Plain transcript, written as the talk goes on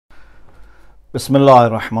بسم الله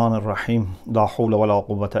الرحمن الرحيم لا حول ولا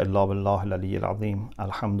قوة إلا بالله العلي العظيم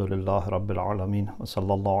الحمد لله رب العالمين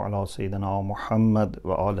وصلى الله على سيدنا محمد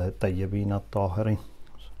وآله الطيبين الطاهرين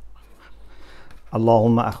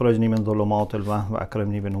اللهم أخرجني من ظلمات الوهم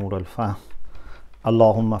وأكرمني بنور الفهم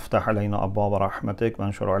اللهم افتح علينا أبواب رحمتك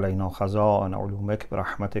وانشر علينا خزائن علومك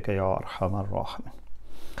برحمتك يا أرحم الراحمين.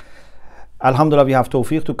 Alhamdulillah, we have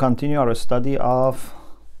tawfiq to continue our study of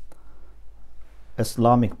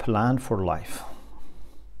Islamic plan for life.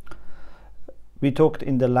 We talked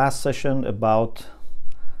in the last session about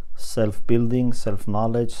self-building,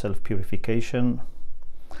 self-knowledge, self-purification,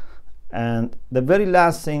 and the very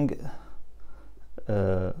last thing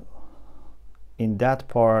in that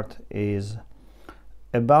part is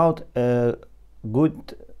about a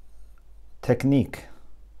good technique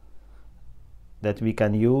that we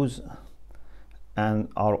can use, and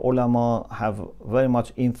our ulama have very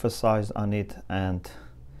much emphasized on it, and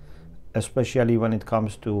especially when it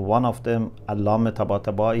comes to one of them, Allama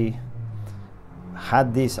Tabatabai,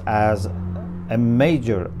 had this as a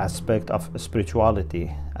major aspect of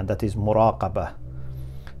spirituality, and that is Muraqabah.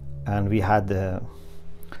 And we had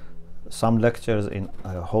some lectures in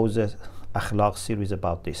Hawz's Akhlaq series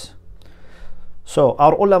about this. So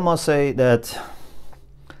our ulama say that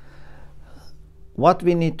what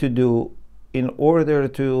we need to do in order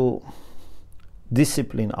to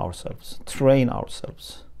discipline ourselves, train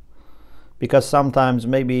ourselves, because sometimes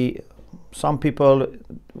maybe some people,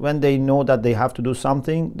 when they know that they have to do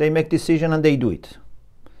something, they make decision and they do it.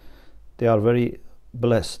 They are very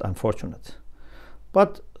blessed and fortunate.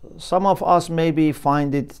 But some of us maybe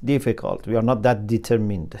find it difficult. We are not that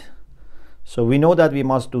determined. So we know that we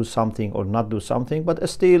must do something or not do something, but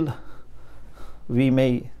still we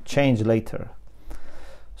may change later.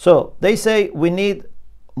 So they say we need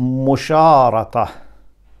Musharatah.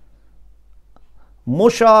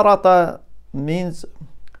 Musharatah means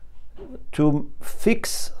to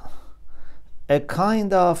fix a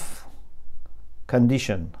kind of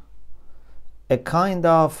condition, a kind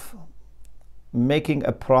of making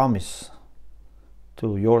a promise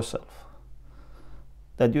to yourself,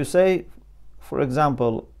 that you say, for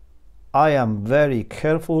example, I am very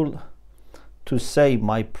careful to say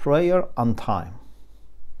my prayer on time,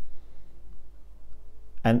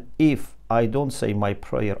 and if I don't say my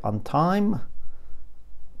prayer on time,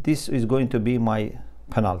 this is going to be my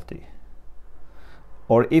penalty.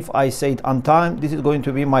 Or if I say it on time, this is going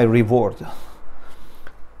to be my reward.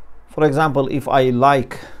 For example, if I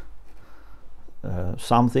like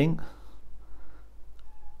something,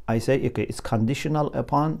 I say, okay, it's conditional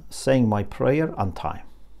upon saying my prayer on time.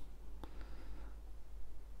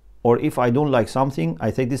 Or if I don't like something,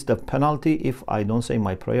 I say this is the penalty if I don't say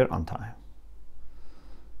my prayer on time.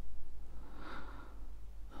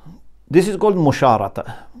 This is called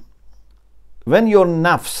Musharatah. When your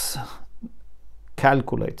nafs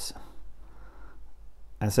calculates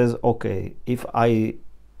and says, okay, if I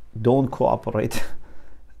don't cooperate,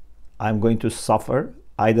 I'm going to suffer.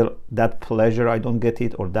 Either that pleasure I don't get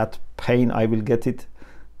it, or that pain I will get it.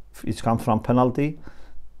 It comes from penalty.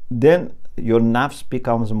 Then your nafs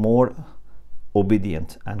becomes more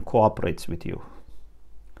obedient and cooperates with you.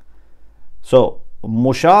 So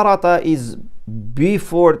Musharatah is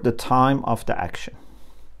before the time of the action.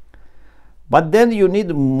 But then you need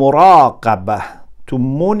Muraqabah, to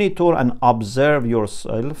monitor and observe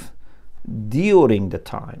yourself during the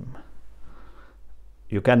time.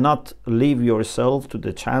 You cannot leave yourself to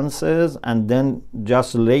the chances and then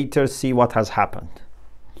just later see what has happened.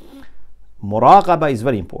 Muraqabah is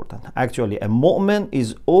very important. Actually, a mu'min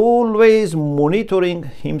is always monitoring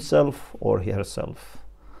himself or herself.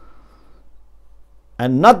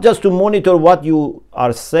 And not just to monitor what you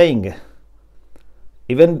are saying,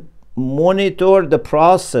 even monitor the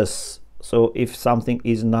process. So if something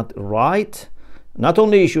is not right, not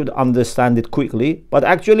only you should understand it quickly, but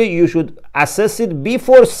actually you should assess it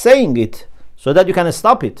before saying it so that you can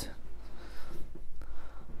stop it.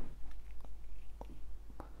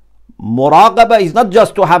 Muraqabah is not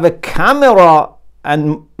just to have a camera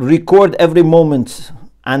and record every moment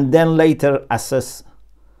and then later assess.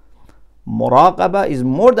 Muraqabah is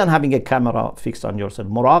more than having a camera fixed on yourself.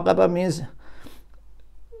 Muraqabah means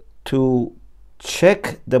to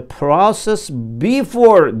check the process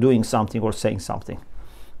before doing something or saying something.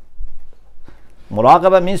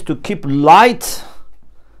 Muraqabah means to keep light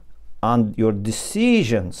on your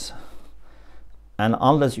decisions, and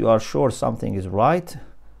unless you are sure something is right,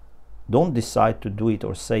 don't decide to do it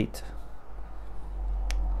or say it.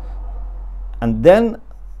 And then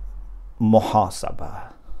Muhasabah.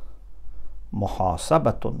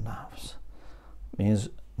 Muhasabatun nafs means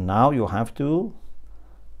now you have to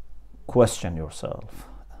question yourself.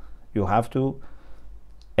 You have to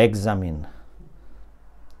examine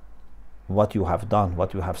what you have done,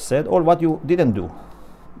 what you have said, or what you didn't do,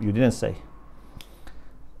 you didn't say.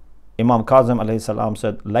 Imam Kazim alayhi salam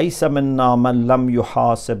said, "Laysa minna man lam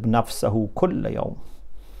yuhasib nafsahu kulla yawm."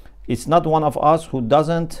 It's not one of us who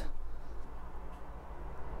doesn't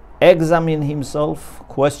examine himself,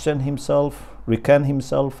 question himself, reckon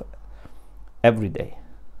himself every day.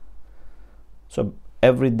 So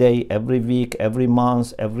every day, every week, every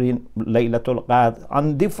month, every Laylatul Qadr,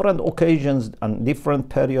 on different occasions and different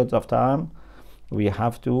periods of time, we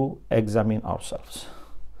have to examine ourselves.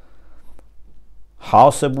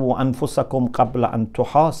 Hasabu anfusakum qabla an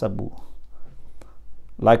tuhasabu.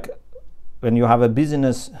 Like when you have a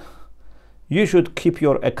business, you should keep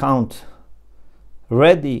your account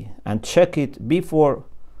ready and check it before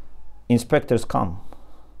inspectors come.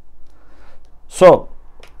 So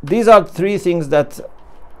these are three things that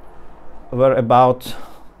were about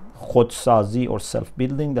khudsazi or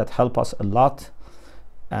self-building that help us a lot,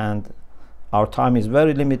 and our time is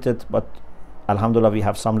very limited, but alhamdulillah we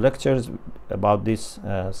have some lectures about this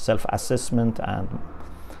self-assessment and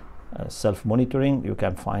self-monitoring. You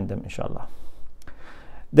can find them inshallah.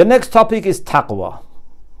 The next topic is taqwa,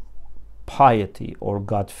 piety or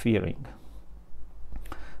God-fearing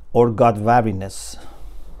or God-wariness.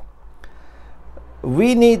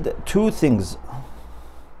 We need two things: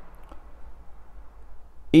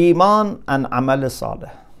 Iman and Amal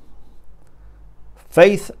Saleh,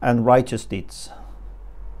 faith and righteous deeds.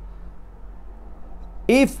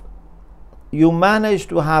 If you manage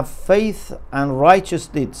to have faith and righteous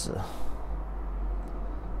deeds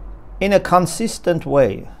in a consistent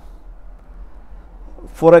way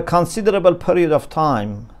for a considerable period of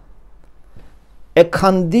time, a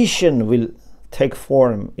condition will take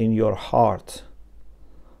form in your heart,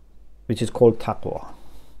 which is called taqwa.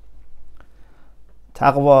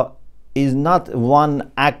 Taqwa is not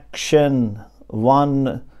one action,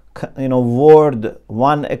 one word,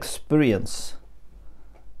 one experience.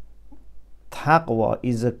 Taqwa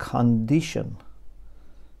is a condition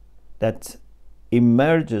that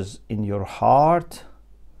emerges in your heart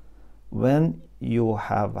when you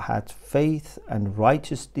have had faith and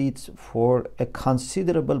righteous deeds for a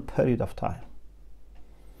considerable period of time.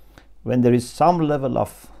 When there is some level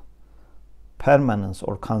of permanence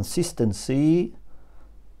or consistency,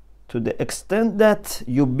 to the extent that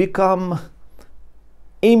you become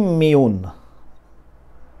immune.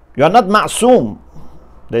 You are not ma'soom.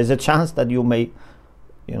 There is a chance that you may,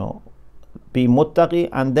 be muttaqi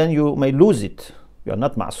and then you may lose it. You are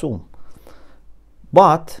not ma'soom.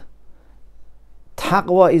 But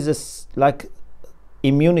taqwa is like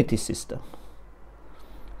immunity system.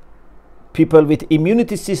 People with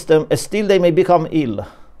immunity system, still they may become ill.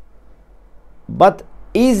 But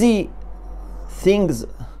easy things,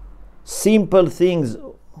 simple things,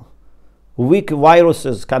 weak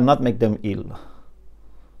viruses cannot make them ill.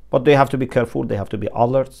 But they have to be careful, they have to be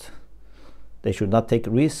alert, they should not take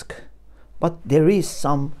risk. But there is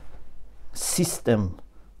some system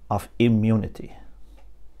of immunity.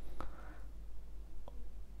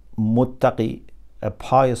 Muttaqi, a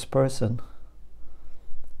pious person,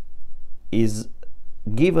 is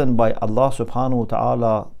given by Allah subhanahu wa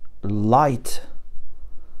ta'ala light,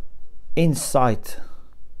 insight,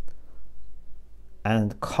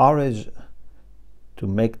 and courage to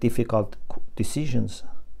make difficult decisions,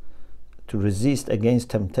 to resist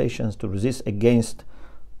against temptations, to resist against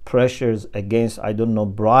pressures, against,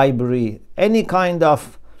 bribery, any kind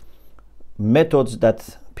of methods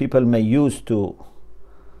that people may use to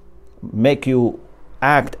make you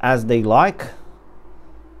act as they like.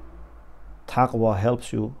 Taqwa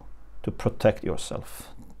helps you to protect yourself,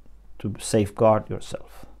 to safeguard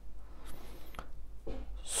yourself.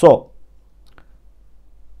 So,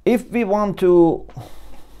 if we want to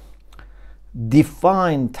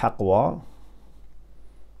define taqwa,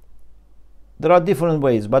 there are different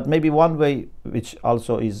ways, but maybe one way which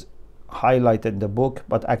also is highlighted in the book,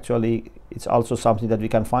 but actually it's also something that we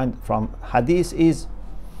can find from hadith, is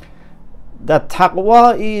that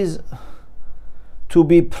taqwa is to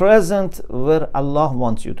be present where Allah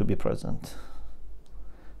wants you to be present,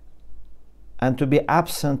 and to be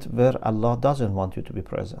absent where Allah doesn't want you to be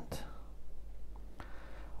present.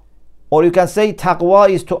 Or you can say taqwa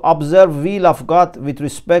is to observe will of God with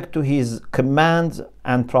respect to His commands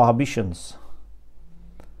and prohibitions.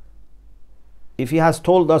 If He has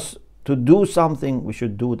told us to do something, we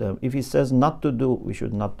should do them. If He says not to do, we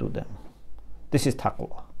should not do them. This is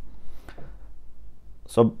taqwa.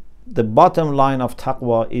 So the bottom line of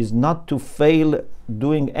taqwa is not to fail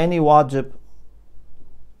doing any wajib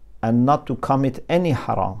and not to commit any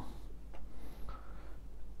haram.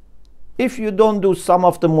 if you don't do some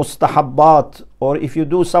of the mustahabbat, or if you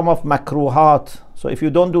do some of makruhat, so if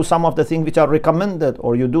you don't do some of the things which are recommended,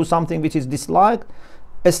 or you do something which is disliked,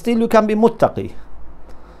 still you can be muttaqi.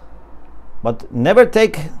 But never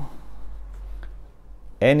take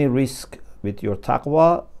any risk with your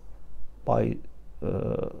taqwa by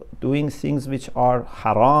doing things which are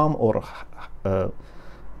haram, or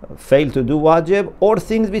fail to do wajib, or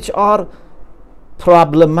things which are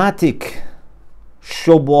problematic,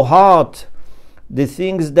 shubuhat, the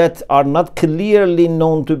things that are not clearly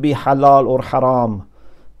known to be halal or haram.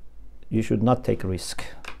 You should not take risk.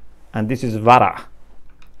 And this is wara'.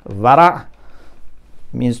 Wara'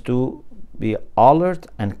 means to be alert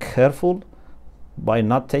and careful by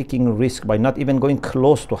not taking risk, by not even going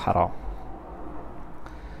close to haram.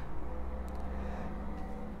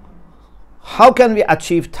 How can we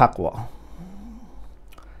achieve taqwa?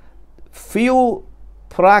 Few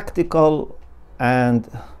practical and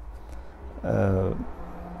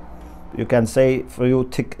you can say few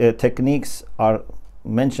techniques are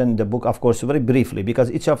mentioned in the book, of course, very briefly,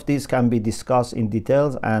 because each of these can be discussed in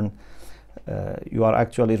details, and you are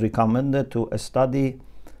actually recommended to study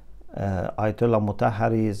Ayatollah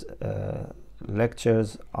Mutahhari's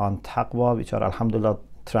lectures on taqwa, which are alhamdulillah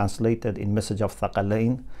translated in Message of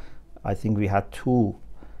Thaqalain. I think we had 2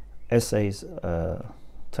 essays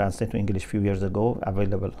translated to English a few years ago,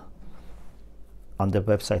 available on the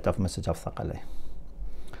website of Message of Thaqalain.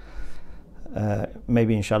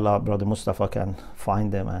 Maybe inshallah Brother Mustafa can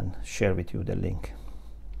find them and share with you the link.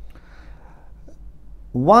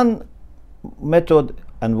 One method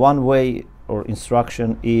and one way or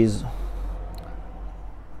instruction is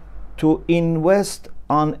to invest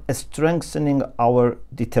on strengthening our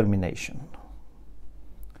determination.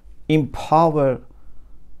 Empower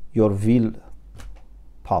your will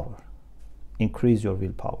power. Increase your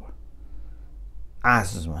willpower.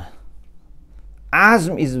 Azm.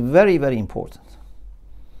 Azm is very, very important.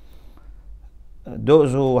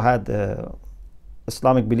 Those who had the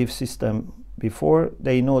Islamic belief system before,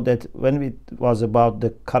 they know that when it was about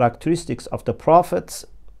the characteristics of the prophets,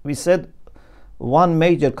 we said one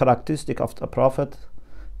major characteristic of the prophet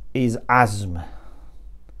is azm.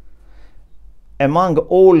 Among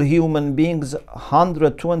all human beings,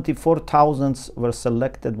 124,000 were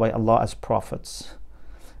selected by Allah as prophets.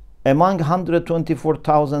 Among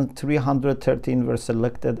 124,000, 313 were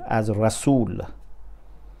selected as Rasul.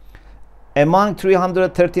 Among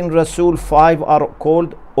 313 Rasul, 5 are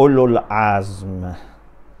called Ulul Azm.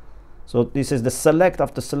 So this is the select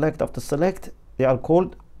of the select of the select. They are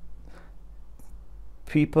called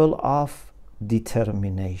people of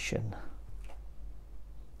determination.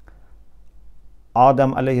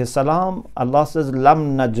 Adam alayhi salam, Allah says,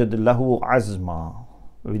 Lam najid lahu azma.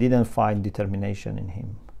 We didn't find determination in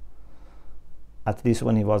him. At least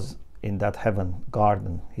when he was in that heaven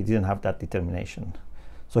garden, he didn't have that determination.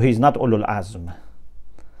 So he's not Ulul Azm.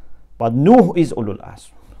 But Nuh is Ulul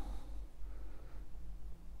Azm.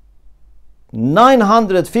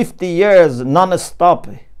 950 years non-stop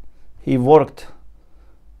he worked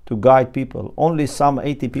to guide people. Only some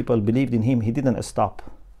 80 people believed in him. He didn't stop.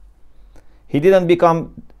 He didn't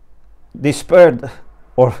become despaired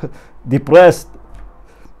or depressed.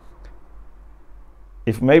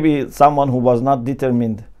 If maybe someone who was not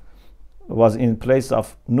determined was in place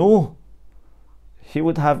of Nuh, he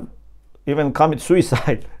would have even committed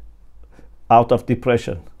suicide out of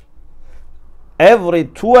depression. Every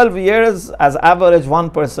 12 years, as average, one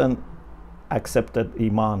person accepted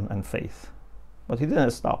Iman and faith. But he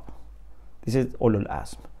didn't stop. This is Ulul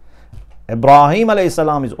Azm. Ibrahim alayhi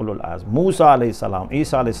salam is Ulul Azm. Musa alayhi salam,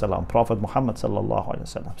 Isa alayhi salam, Prophet Muhammad sallallahu alayhi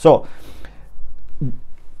wasallam. So,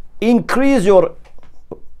 increase your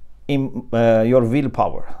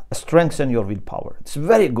willpower, strengthen your willpower. It's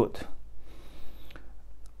very good.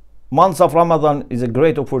 Months of Ramadan is a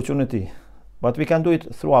great opportunity, but we can do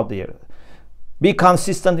it throughout the year. Be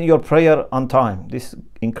consistent in your prayer on time. This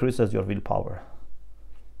increases your willpower.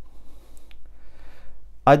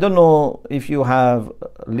 I don't know if you have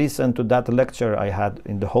listened to that lecture I had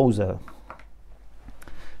in the Hawza,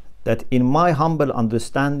 that in my humble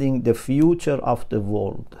understanding, the future of the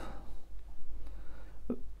world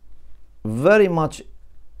very much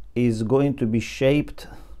is going to be shaped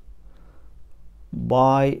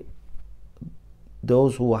by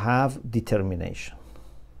those who have determination.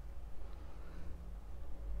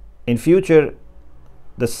 In future,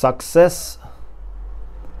 the success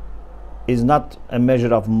is not a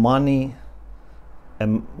measure of money, a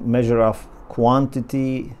measure of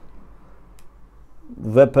quantity,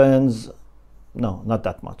 weapons. No, not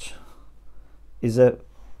that much. It's a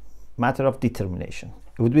matter of determination.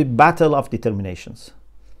 It would be battle of determinations.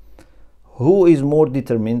 who is more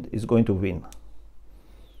determined is going to win.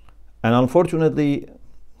 And unfortunately,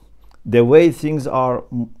 the way things are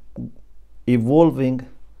evolving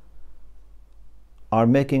are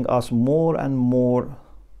making us more and more,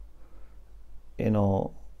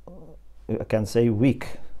 I can say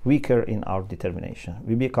weaker in our determination.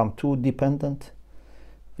 We become too dependent,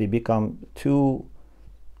 we become too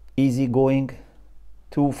easygoing,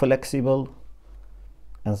 too flexible,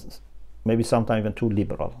 and maybe sometimes even too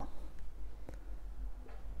liberal.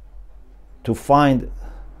 To find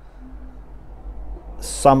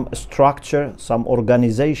some structure, some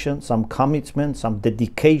organization, some commitment, some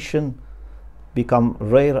dedication become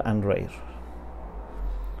rare and rare.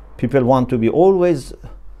 People want to be always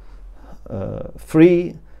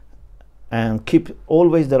free and keep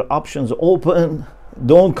always their options open.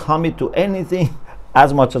 Don't commit to anything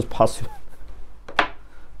as much as possible.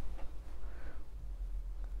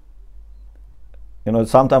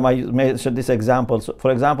 Sometimes I mention this example. So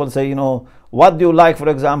for example, say, what do you like, for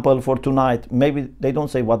example, for tonight? Maybe they don't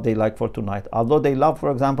say what they like for tonight, although they love,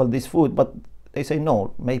 for example, this food, but they say,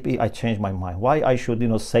 no, maybe I changed my mind. Why I should,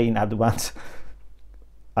 say in advance?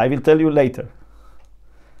 I will tell you later.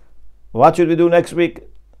 What should we do next week?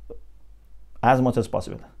 As much as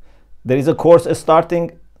possible. There is a course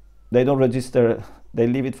starting, they don't register, they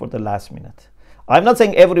leave it for the last minute. I'm not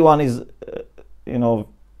saying everyone is,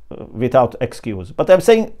 without excuse, but I'm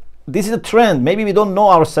saying this is a trend. Maybe we don't know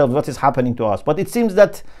ourselves what is happening to us, but it seems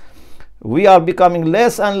that we are becoming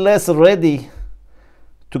less and less ready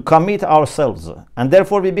to commit ourselves, and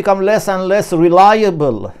therefore we become less and less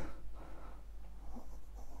reliable,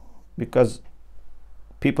 because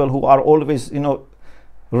people who are always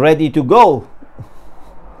ready to go,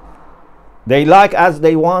 they like as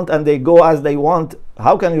they want and they go as they want.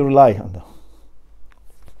 How can you rely on them?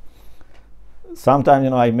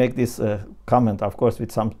 Sometimes I make this comment, of course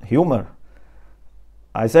with some humor.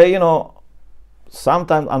 I say,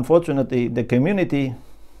 sometimes unfortunately the community,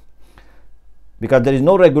 because there is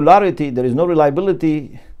no regularity, there is no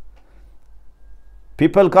reliability,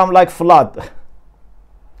 people come like flood.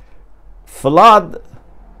 Flood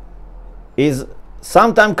is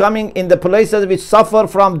sometimes coming in the places which suffer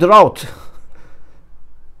from drought.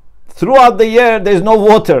 Throughout the year there is no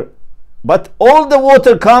water, but all the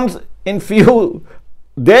water comes in few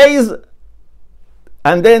days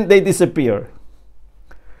and then they disappear.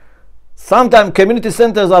 Sometimes community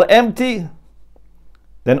centers are empty,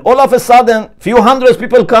 then all of a sudden few hundreds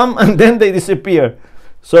people come and then they disappear.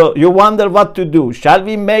 So you wonder what to do. Shall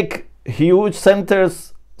we make huge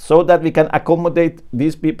centers so that we can accommodate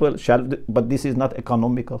these people? But this is not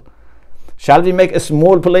economical. Shall we make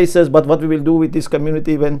small places? But what we will do with this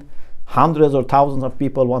community when hundreds or thousands of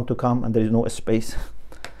people want to come and there is no space?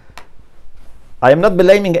 I am not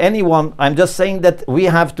blaming anyone. I'm just saying that we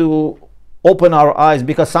have to open our eyes,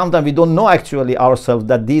 because sometimes we don't know actually ourselves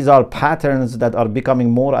that these are patterns that are becoming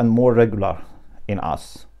more and more regular in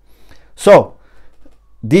us. So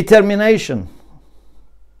determination,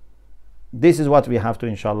 this is what we have to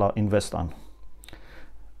inshallah invest on,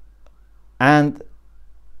 and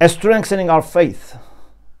strengthening our faith,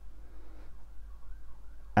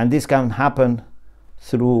 and this can happen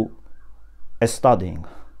through studying,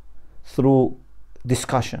 through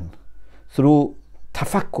discussion, through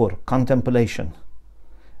tafakkur, contemplation,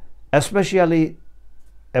 especially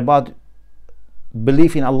about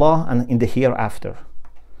belief in Allah and in the hereafter.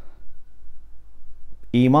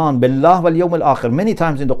 Iman billah wal yawm al akhir. Many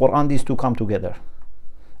times in the Quran these two come together,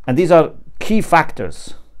 and these are key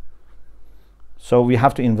factors, so we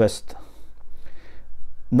have to invest.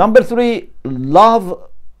 Number 3, love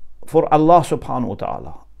for Allah subhanahu wa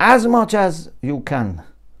ta'ala. As much as you can,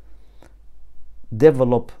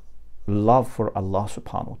 develop love for Allah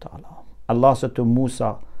subhanahu wa ta'ala. Allah said to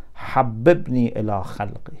Musa, Habibni ila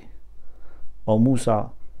khalqi. O Musa,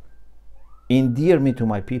 endear me to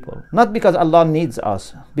my people. Not because Allah needs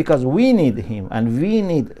us, because we need Him and we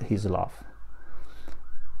need His love.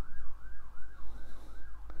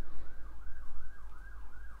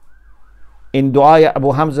 In Dua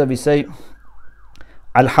Abu Hamza we say,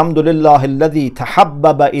 Alhamdulillah alladhi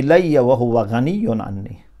tahabbaba ilayya wa huwa ghaniyun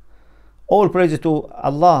anni. All praise to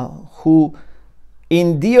Allah who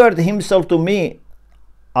endeared Himself to me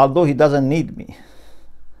although He doesn't need me.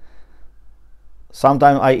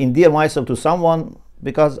 Sometimes I endear myself to someone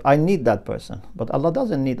because I need that person, but Allah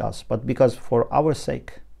doesn't need us, but because for our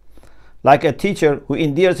sake. Like a teacher who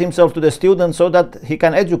endears himself to the students so that he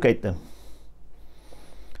can educate them.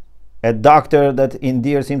 A doctor that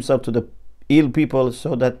endears himself to the ill people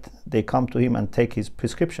so that they come to him and take his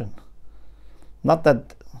prescription. Not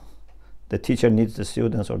that the teacher needs the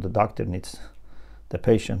students or the doctor needs the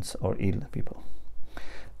patients or ill people.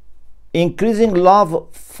 Increasing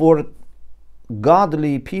love for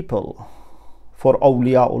godly people, for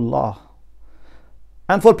awliyaullah,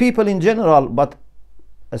 and for people in general, but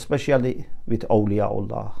especially with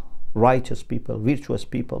awliyaullah, righteous people, virtuous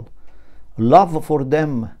people. Love for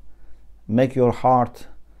them make your heart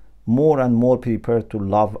more and more prepared to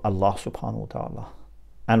love Allah subhanahu wa ta'ala,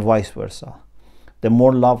 and vice versa. The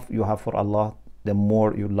more love you have for Allah, the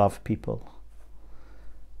more you love people.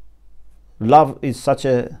 Love is such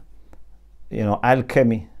a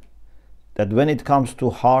alchemy that when it comes to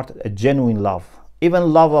heart, a genuine love,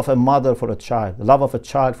 even love of a mother for a child, love of a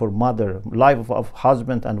child for mother, love of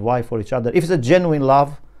husband and wife for each other, if it's a genuine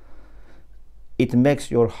love, it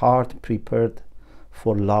makes your heart prepared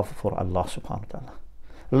for love for Allah subhanahu wa ta'ala.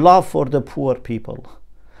 Love for the poor people,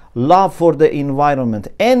 love for the environment.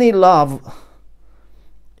 Any love,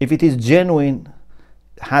 if it is genuine,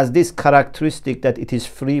 has this characteristic that it is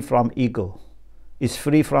free from ego, is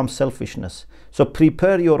free from selfishness. So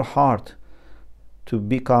prepare your heart to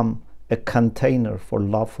become a container for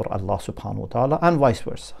love for Allah subhanahu wa ta'ala, and vice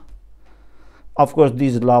versa. Of course,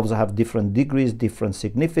 these loves have different degrees, different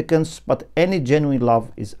significance, but any genuine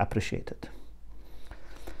love is appreciated.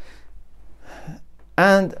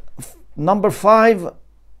 And number 5,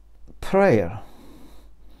 prayer.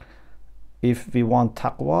 If we want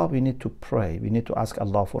taqwa, we need to pray. We need to ask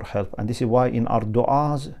Allah for help. And this is why in our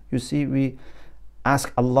du'as, you see, we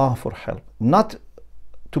ask Allah for help. Not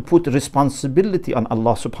to put responsibility on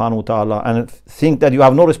Allah subhanahu wa ta'ala and think that you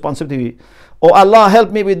have no responsibility. Oh Allah,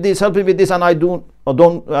 help me with this, and I don't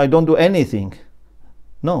do anything.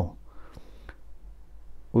 No.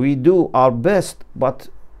 We do our best, but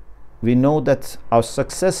we know that our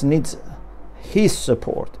success needs His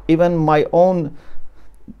support. Even my own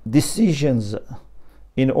decisions,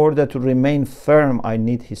 in order to remain firm, I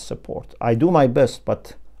need His support. I do my best,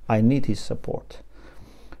 but I need His support.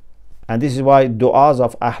 And this is why du'as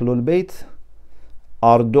of Ahlul Bayt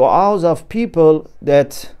are du'as of people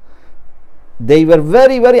that they were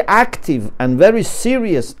very, very active and very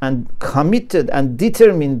serious and committed and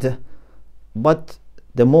determined, but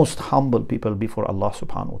the most humble people before Allah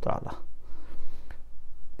subhanahu wa ta'ala.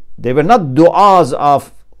 They were not du'as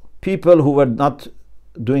of people who were not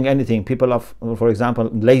doing anything, people of, for example,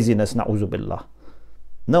 laziness, na'uzu billah.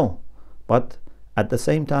 No, but at the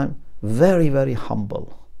same time, very, very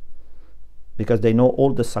humble, because they know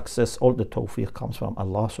all the success, all the tawfiq comes from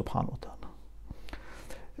Allah subhanahu wa ta'ala.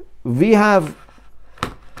 We have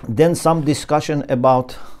then some discussion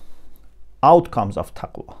about outcomes of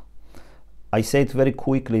taqwa. I say it very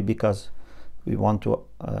quickly because we want to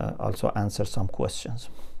also answer some questions.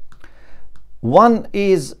 One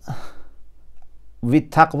is,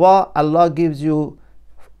 with taqwa, Allah gives you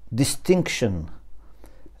distinction,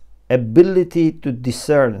 ability to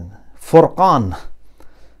discern, furqan.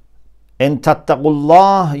 In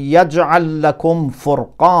tattaqullah yaj'al lakum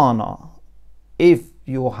furqana. If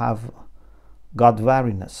you have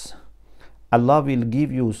God-wariness, Allah will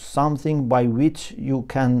give you something by which you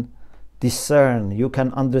can discern, you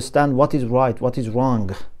can understand what is right, what is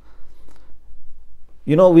wrong.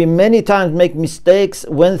 You know, we many times make mistakes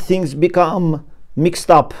when things become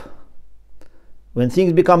mixed up. When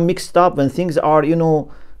things become mixed up, when things are,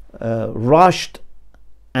 rushed,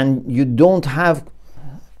 and you don't have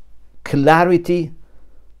clarity,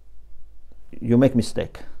 you make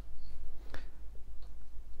mistake.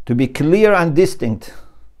 To be clear and distinct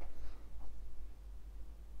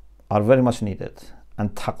are very much needed,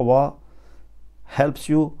 and taqwa helps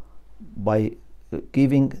you by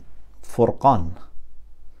giving furqan,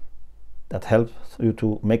 that helps you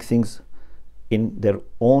to make things in their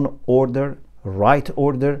own order, right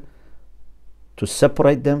order, to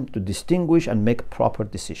separate them, to distinguish and make proper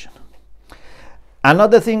decision.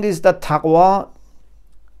 Another thing is that taqwa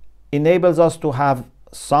enables us to have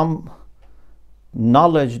some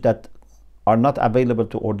knowledge that are not available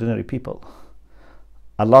to ordinary people.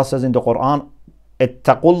 Allah says in the Quran,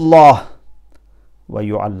 ittaqullah wa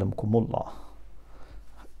yu'allimkumullah.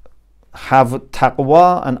 Have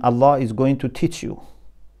taqwa and Allah is going to teach you.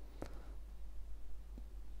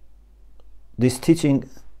 This teaching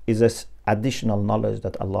is an additional knowledge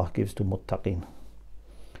that Allah gives to muttaqin.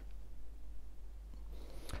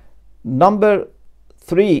 Number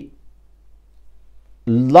 3,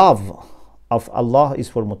 love of Allah is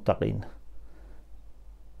for muttaqin.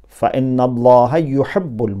 فَإِنَّ اللَّهَ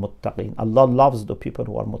يُحِبُّ الْمُتَّقِينَ. Allah loves the people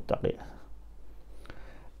who are muttaqin.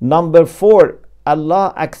 Number 4,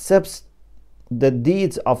 Allah accepts the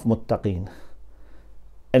deeds of muttaqin.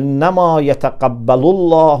 إِنَّمَا يَتَقَبَّلُ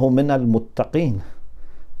اللَّهُ مِنَ الْمُتَّقِينَ.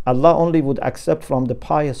 Allah only would accept from the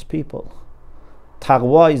pious people.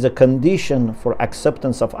 Taqwa is a condition for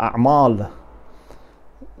acceptance of a'mal.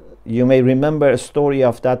 You may remember a story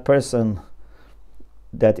of that person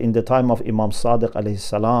that in the time of Imam Sadiq alayhi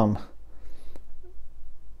salam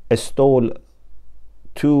stole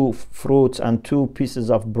 2 fruits and 2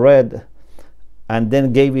 pieces of bread and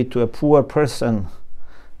then gave it to a poor person.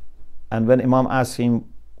 And when Imam asked him,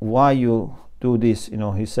 why you do this,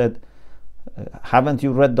 he said, haven't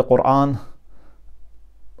you read the Quran?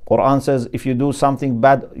 Quran says if you do something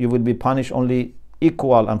bad, you will be punished only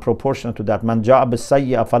equal and proportional to that. Man ja'a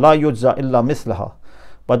bis-sayyi'a fala yujza illa mithlaha.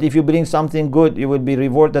 But if you bring something good, you will be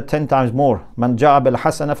rewarded 10 times more. Man ja'a bil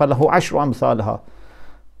hasana falahu ashru amthalaha.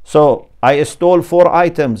 So I stole 4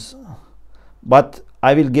 items, but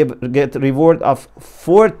I will get reward of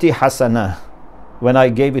 40 hasana when I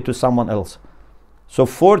gave it to someone else. So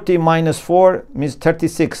 40 minus 4 means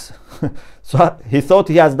 36. So he thought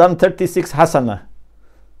he has done 36 hasana.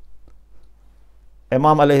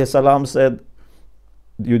 Imam alayhi salam said,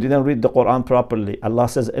 you didn't read the Quran properly. Allah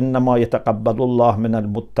says, إِنَّمَا يَتَقَبَّلُ اللَّهُ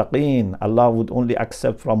مِنَ الْمُتَّقِينَ. Allah would only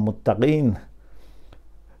accept from muttaqeen.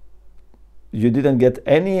 You didn't get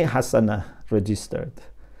any hasana registered.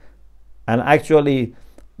 And actually,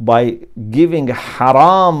 by giving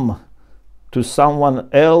haram to someone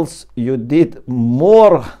else, you did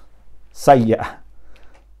more sayyah.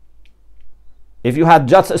 If you had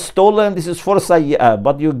just stolen, this is for sayyah,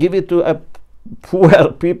 but you give it to a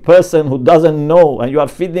poor person who doesn't know and you are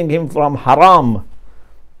feeding him from haram,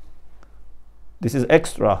 this is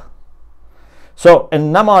extra. So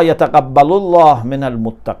إنما يتقبل الله من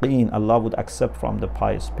المتقين. Allah would accept from the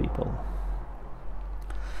pious people.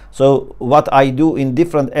 So what I do in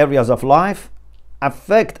different areas of life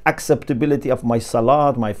affect acceptability of my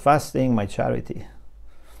salat, my fasting, my charity.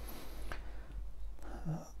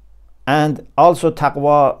 And also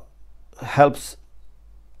taqwa helps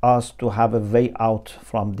us to have a way out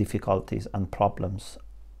from difficulties and problems.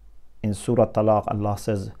 In Surah Talaq, Allah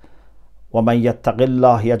says, وَمَنْ يَتَّقِ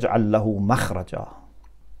اللَّهِ يَجْعَلْ لَهُ مَخْرَجًا.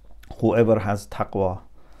 Whoever has taqwa,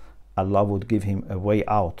 Allah would give him a way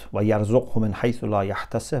out. وَيَرْزُقْهُ مِنْ حَيْثُ لَا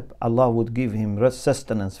يَحْتَسِبْ. Allah would give him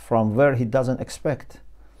sustenance from where he doesn't expect.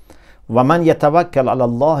 وَمَنْ يَتَوَكَّلْ عَلَى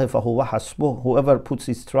اللَّهِ فَهُوَ حَسْبُهُ. Whoever puts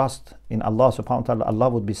his trust in Allah subhanahu wa ta'ala, Allah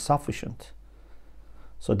would be sufficient.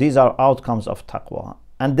 So these are outcomes of taqwa.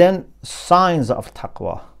 And then signs of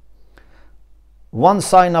taqwa. One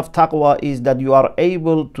sign of taqwa is that you are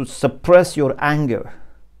able to suppress your anger.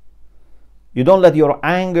 You don't let your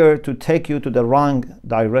anger to take you to the wrong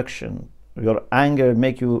direction. Your anger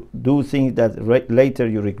make you do things that later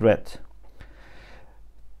you regret.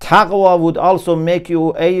 Taqwa would also make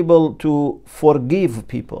you able to forgive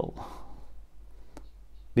people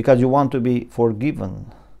because you want to be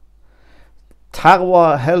forgiven.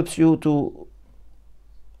 Taqwa helps you to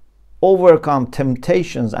overcome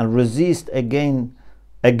temptations and resist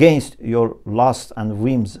against your lust and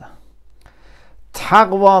whims.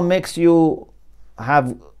 Taqwa makes you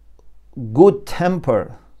have good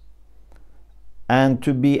temper and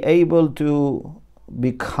to be able to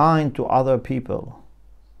be kind to other people,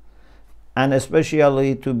 and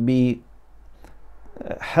especially to be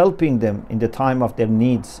helping them in the time of their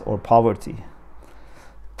needs or poverty.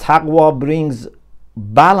 Taqwa brings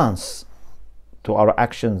balance to our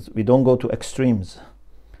actions. We don't go to extremes.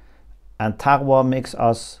 And taqwa makes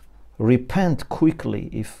us repent quickly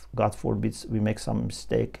if, God forbids, we make some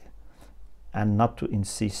mistake, and not to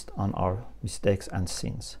insist on our mistakes and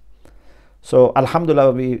sins. So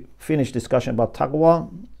alhamdulillah, we finished discussion about taqwa,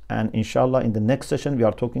 and inshallah in the next session we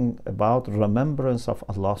are talking about remembrance of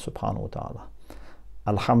Allah subhanahu wa ta'ala.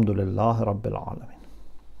 Alhamdulillah Rabbil Alameen.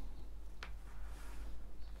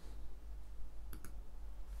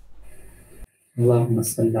 Allahumma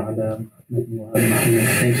salli ala Muhammad wa ala Muhammad.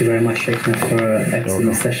 Thank you very much, Shaykhna, for an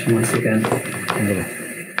excellent session once again.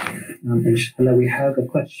 Inshallah, we have a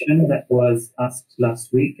question that was asked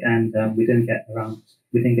last week, and we didn't get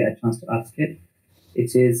a chance to ask it.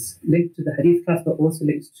 It is linked to the hadith class, but also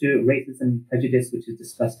linked to racism and prejudice, which is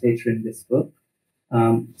discussed later in this book.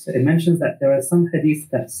 So it mentions that there are some hadiths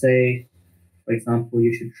that say, for example,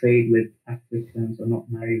 you should trade with Africans or not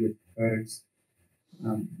marry with birds.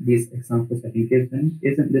 These examples have been given.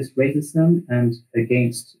 Isn't this racism and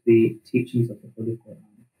against the teachings of the Holy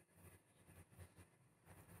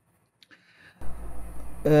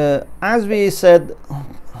Quran? As we said,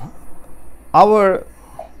 our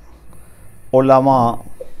ulama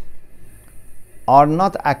are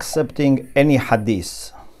not accepting any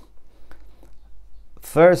hadith.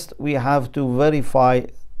 First, we have to verify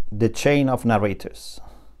the chain of narrators.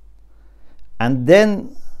 And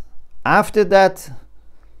then, after that,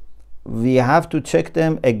 we have to check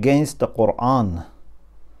them against the Quran.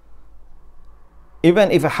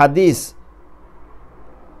 even if a hadith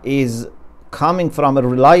is coming from a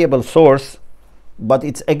reliable source, but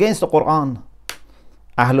it's against the Quran,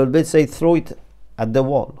 Ahlul Bayt say throw it at the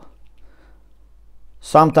wall.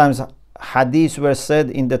 Sometimes hadiths were said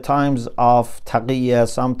in the times of taqiyya,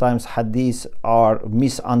 sometimes hadiths are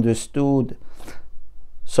misunderstood.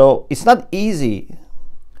 So it's not easy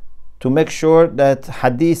to make sure that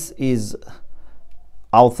hadith is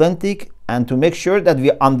authentic, and to make sure that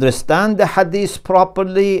we understand the hadith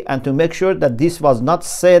properly, and to make sure that this was not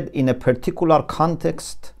said in a particular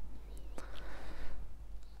context.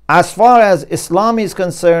 As far as Islam is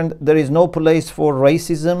concerned, there is no place for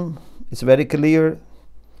racism. It's very clear.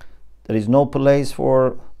 There is no place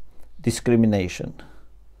for discrimination.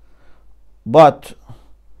 But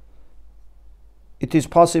it is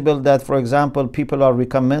possible that, for example, people are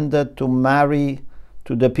recommended to marry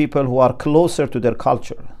to the people who are closer to their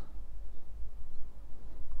culture,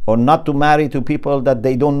 or not to marry to people that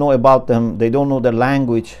they don't know about them, they don't know their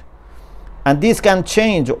language. And this can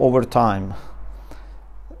change over time.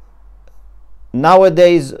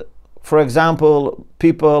 Nowadays, for example,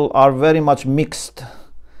 people are very much mixed.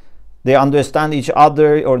 They understand each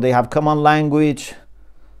other, or they have common language.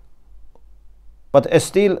 But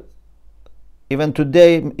still, even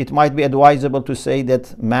today, it might be advisable to say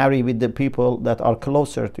that marry with the people that are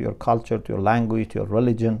closer to your culture, to your language, to your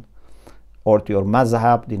religion, or to your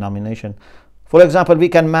mazhab, denomination. For example, we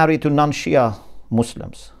can marry to non-Shia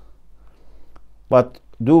Muslims. But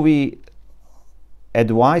do we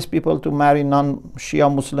advise people to marry non-Shia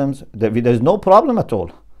Muslims? There's no problem at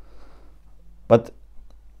all. But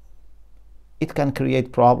it can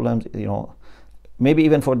create problems, maybe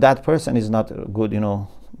even for that person is not good,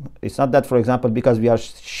 It's not that, for example, because we are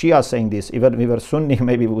Shia saying this, even if we were Sunni,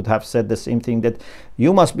 maybe we would have said the same thing, that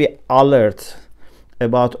you must be alert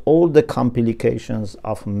about all the complications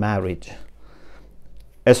of marriage.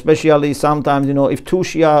 Especially sometimes, if two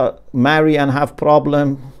Shia marry and have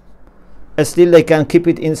problem, still they can keep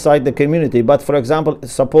it inside the community. But for example,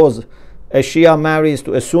 suppose a Shia marries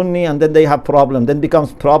to a Sunni and then they have problem, then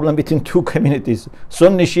becomes problem between two communities.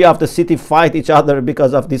 Sunni, Shia of the city fight each other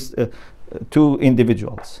because of these two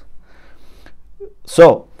individuals.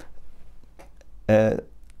 So,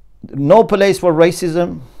 no place for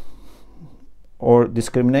racism or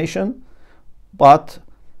discrimination, but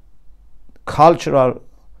cultural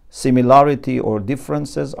similarity or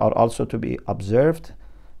differences are also to be observed.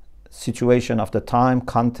 Situation of the time,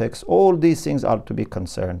 context, all these things are to be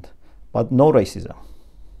concerned, but no racism.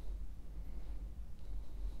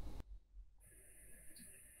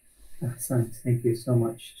 Excellent. Thank you so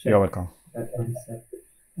much. You're welcome. That answer.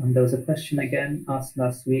 There was a question again asked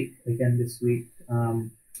last week, again this week.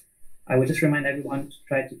 I would just remind everyone to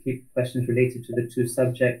try to keep questions related to the two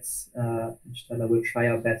subjects. Inshallah, we'll try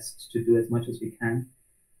our best to do as much as we can.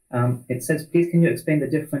 It says, please can you explain the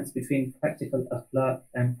difference between practical Akhlaq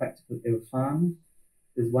and practical Irfan?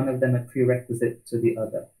 Is one of them a prerequisite to the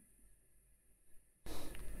other?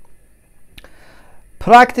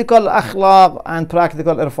 Practical Akhlaq and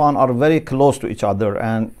practical Irfan are very close to each other,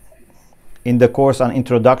 and in the course on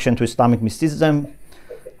Introduction to Islamic Mysticism,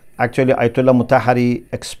 actually Ayatollah Mutahhari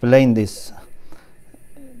explained this,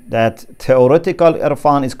 that theoretical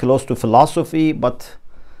Irfan is close to philosophy, but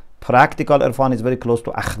practical Irfan is very close to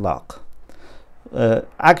Akhlaq.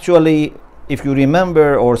 Actually, if you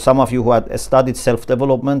remember, or some of you who had studied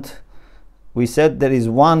self-development, we said there is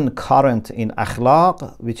one current in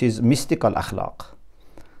Akhlaq, which is mystical Akhlaq.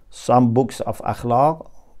 Some books of Akhlaq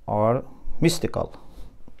are mystical.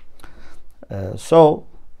 So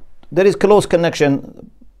there is close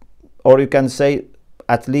connection, or you can say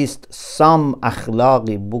at least some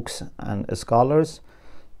Akhlaqi books and scholars,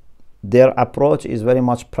 their approach is very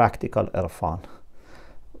much practical Irfan.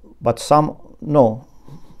 But some, no.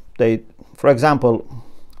 They, for example,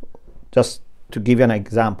 just to give you an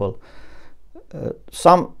example,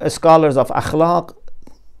 some scholars of Akhlaq,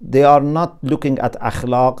 they are not looking at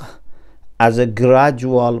Akhlaq as a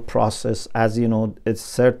gradual process, as a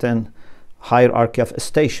certain hierarchy of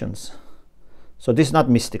stations. So this is not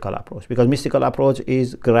mystical approach, because mystical approach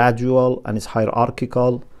is gradual and is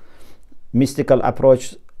hierarchical. Mystical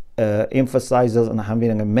approach emphasizes on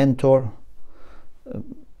having a mentor,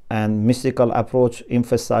 and mystical approach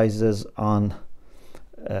emphasizes on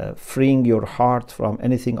freeing your heart from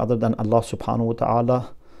anything other than Allah subhanahu wa ta'ala.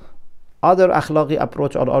 Other akhlaqi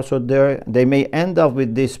approach are also there. They may end up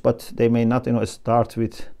with this, but they may not start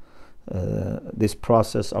with this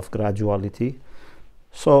process of graduality.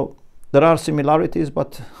 So there are similarities,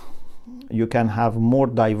 but you can have more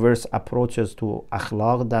diverse approaches to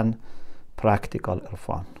akhlaq than practical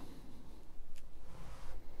Irfan.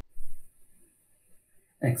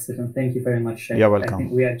 Excellent. Thank you very much, Sheikh. You're welcome. I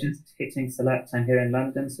think we are just hitting Salat time here in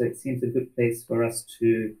London, so it seems a good place for us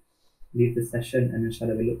to leave the session, and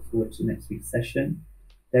inshallah we look forward to next week's session.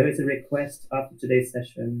 There is a request after today's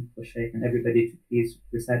session for Sheikh and everybody to please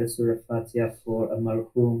recite a Surah Fatiha for a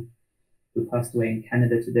marhum who passed away in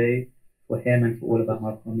Canada today. For him and for all of our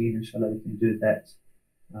marhumin, inshallah we can do that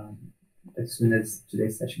as soon as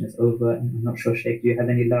today's session is over. And I'm not sure, Sheikh, do you have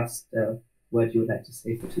any last word you would like to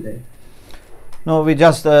say for today? No, we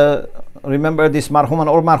just remember this marhum and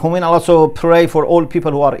all marhumin. Also pray for all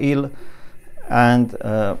people who are ill. And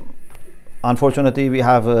unfortunately, we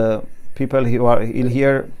have people who are ill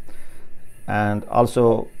here. And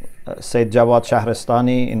also Sayyid Jawad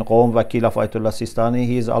Shahristani in Qom, Wakil of Ayatollah Sistani,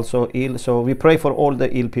 he is also ill. So we pray for all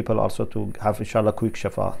the ill people also to have, inshallah, quick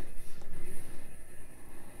shafa.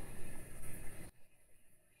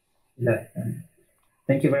 Yeah.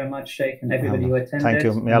 Thank you very much, Sheikh, and everybody who attended. Thank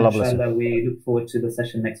you. May Allah bless you. Inshallah, we look forward to the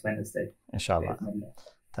session next Wednesday. Inshallah.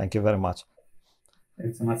 Thank you very much.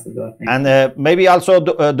 Thanks so much. And maybe also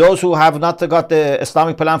those who have not got the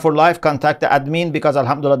Islamic Plan for Life, contact the admin, because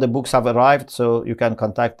alhamdulillah the books have arrived, so you can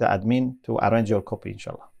contact the admin to arrange your copy,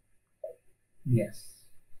 inshallah. Yes.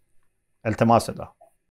 التماس الله.